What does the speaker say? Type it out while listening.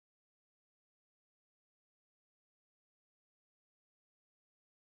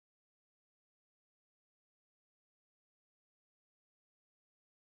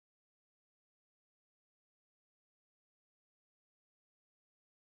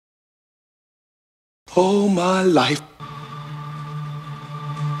All my life.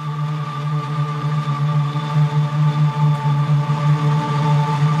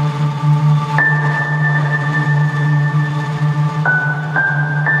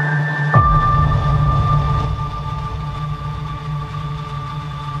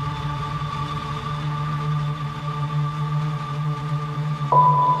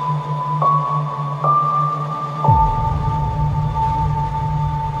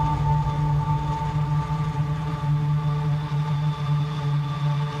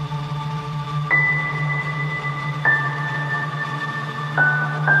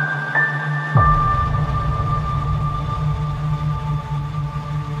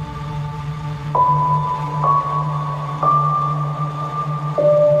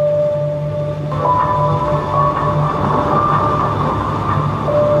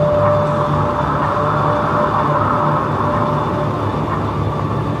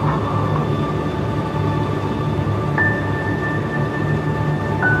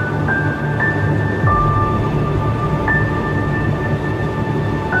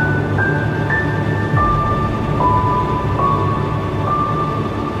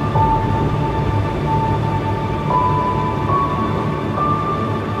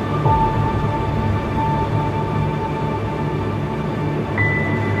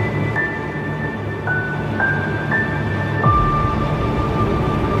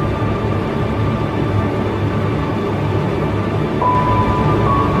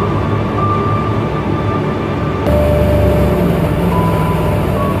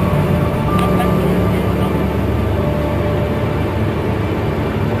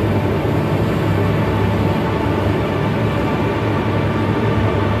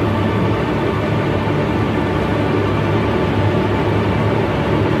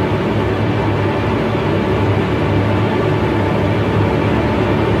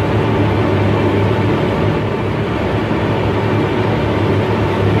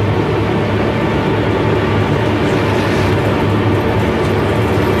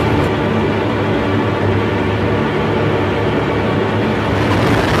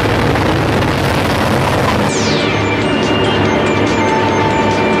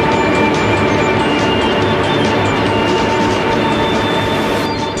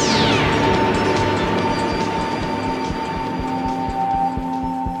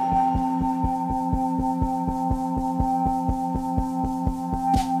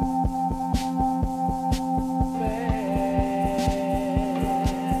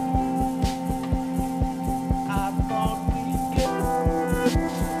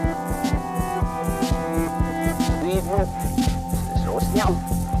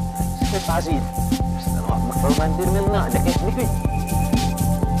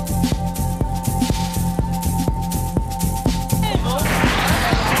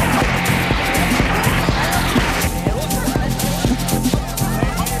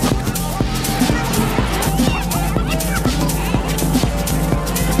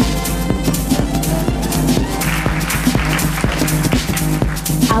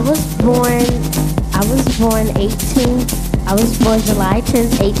 I was born July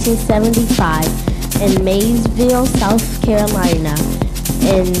 10th, 1875 in Maysville, South Carolina.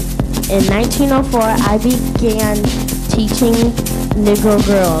 In 1904, I began teaching Negro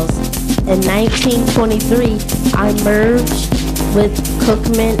girls. In 1923, I merged with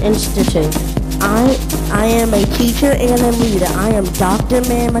Cookman Institute. I am a teacher and a leader. I am Dr.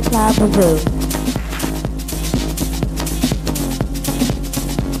 Man McLeod.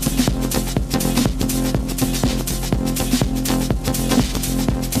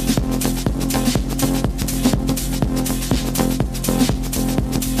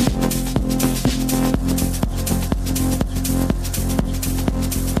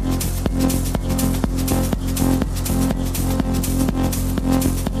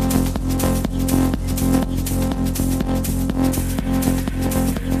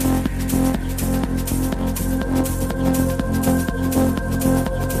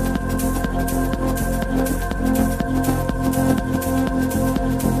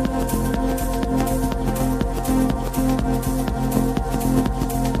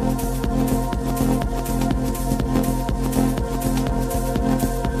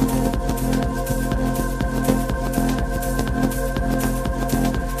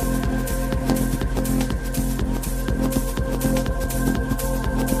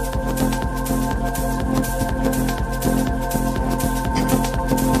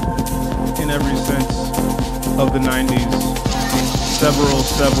 Of the 90s, several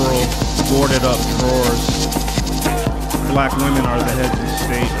boarded up drawers. Black women are the heads of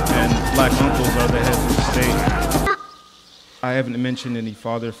state, and black uncles are the heads of state. I haven't mentioned any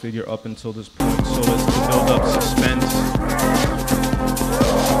father figure up until this point, so as to build up suspense,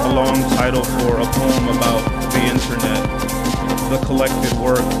 a long title for a poem about the internet, the collected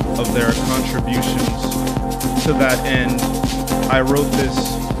work of their contributions. To that end, I wrote this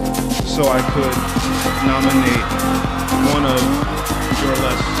so I could nominate one of your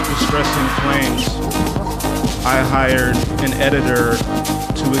less distressing claims. I hired an editor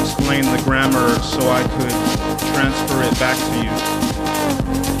to explain the grammar so I could transfer it back to you.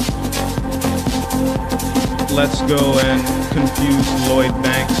 Let's go and confuse Lloyd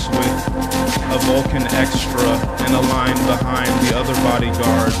Banks with a Vulcan extra and a line behind the other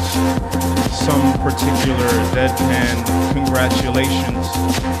bodyguards. Some particular deadpan congratulations.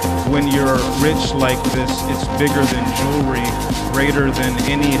 When you're rich like this, it's bigger than jewelry, greater than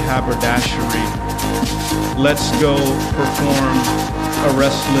any haberdashery. Let's go perform a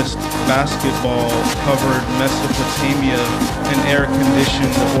restless basketball-covered Mesopotamia, an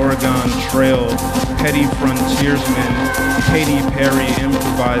air-conditioned Oregon Trail, petty frontiersmen, Katy Perry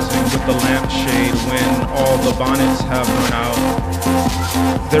improvising with the lampshade when all the bonnets have run out.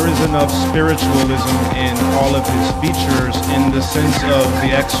 There is enough spiritualism in all of his features in the sense of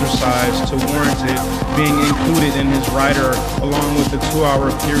the exercise to warrant it being included in his rider, along with the 2-hour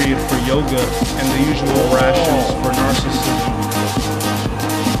period for yoga and the usual rations for narcissism.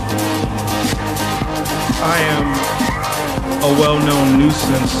 I am a well-known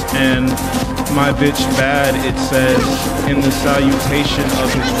nuisance, and my bitch bad, it says in the salutation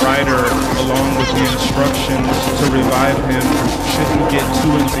of his rider, along with the instructions to revive him should he get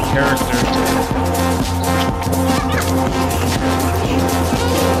too into character.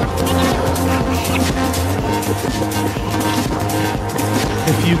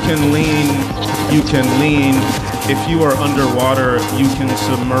 If you can lean, you can lean. If you are underwater, you can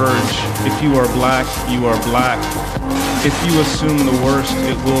submerge. If you are black, you are black. If you assume the worst,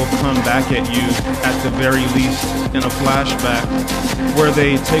 it will come back at you, at the very least, in a flashback, where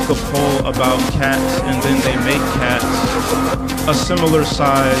they take a poll about cats and then they make cats. A similar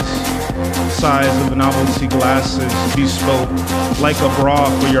size of novelty glasses bespoke, like a bra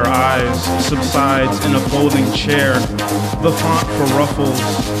for your eyes, subsides in a folding chair. The font for ruffles,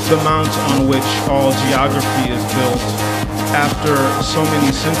 the mount on which all geography is built. After so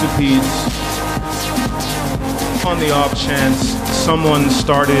many centipedes, on the off chance someone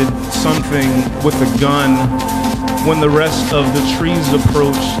started something with a gun, when the rest of the trees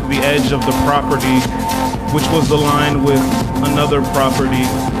approached the edge of the property, which was the line with another property,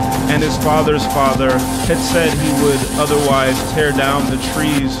 and his father's father had said he would otherwise tear down the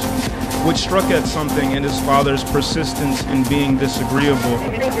trees, which struck at something in his father's persistence in being disagreeable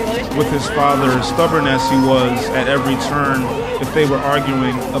with his father, stubborn as he was at every turn, if they were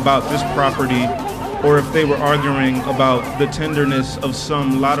arguing about this property or if they were arguing about the tenderness of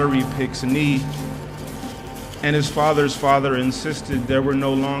some lottery pick's knee. And his father's father insisted there were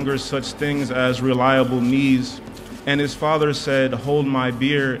no longer such things as reliable knees. And his father said, "Hold my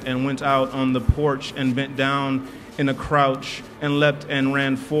beer," and went out on the porch and bent down in a crouch and leapt and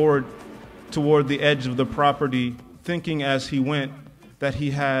ran forward toward the edge of the property, thinking as he went that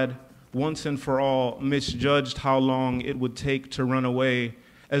he had once and for all misjudged how long it would take to run away,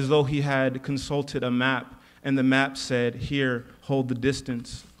 as though he had consulted a map and the map said, "Here, hold the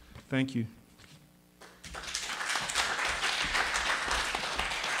distance." Thank you.